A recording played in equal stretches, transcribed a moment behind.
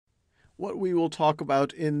What we will talk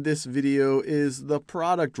about in this video is the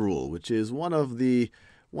product rule, which is one of the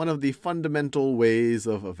fundamental ways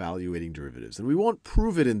of evaluating derivatives. And we won't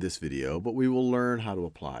prove it in this video, but we will learn how to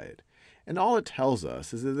apply it. And all it tells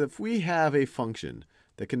us is that if we have a function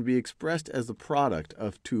that can be expressed as the product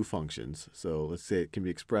of two functions, so let's say it can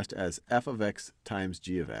be expressed as f of x times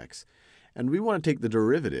g of x, and we want to take the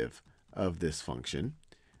derivative of this function,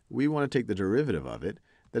 we want to take the derivative of it,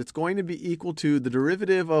 that it's going to be equal to the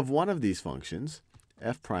derivative of one of these functions,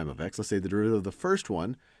 f prime of x, let's say the derivative of the first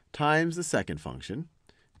one, times the second function,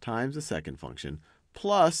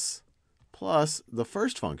 plus the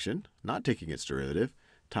first function, not taking its derivative,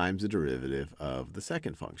 times the derivative of the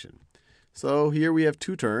second function. So here we have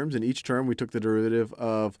two terms. In each term, we took the derivative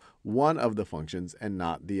of one of the functions and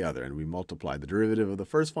not the other. And we multiplied the derivative of the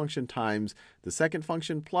first function times the second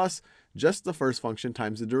function plus just the first function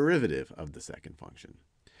times the derivative of the second function.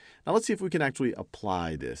 Now let's see if we can actually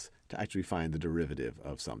apply this to actually find the derivative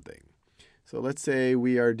of something. So let's say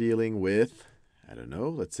we are dealing with,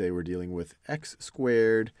 let's say we're dealing with x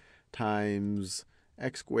squared times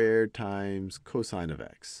cosine of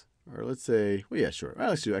x. Or let's say,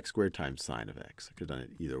 let's do x squared times sine of x. I could have done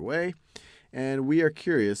it either way. And we are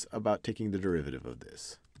curious about taking the derivative of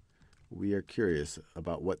this. We are curious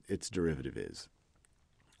about what its derivative is.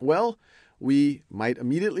 Well, we might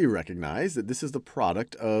immediately recognize that this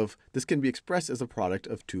can be expressed as a product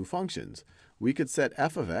of two functions. We could set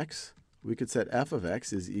f of x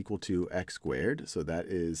is equal to x squared. So that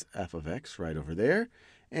is f of x right over there.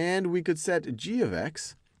 And we could set g of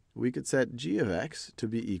x to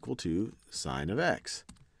be equal to sine of x.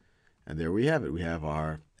 And there we have it. We have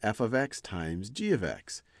our f of x times g of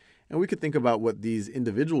x. And we could think about what these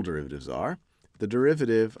individual derivatives are. The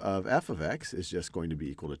derivative of f of x is just going to be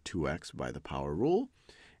equal to 2x by the power rule.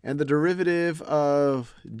 And the derivative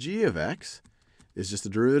of g of x is just the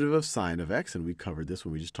derivative of sine of x. And we covered this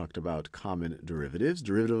when we just talked about common derivatives.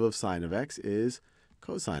 Derivative of sine of x is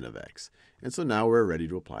cosine of x. And so now we're ready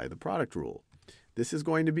to apply the product rule. This is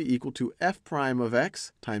going to be equal to f prime of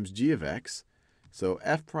x times g of x. So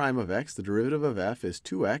f prime of x, the derivative of f is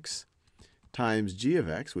 2x times g of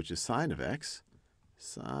x, which is sine of x,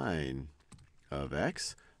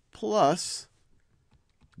 plus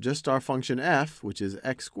just our function f, which is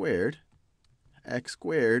x squared,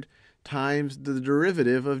 times the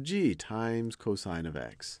derivative of g times cosine of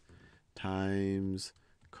x,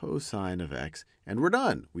 and we're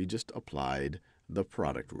done. We just applied the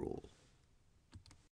product rule.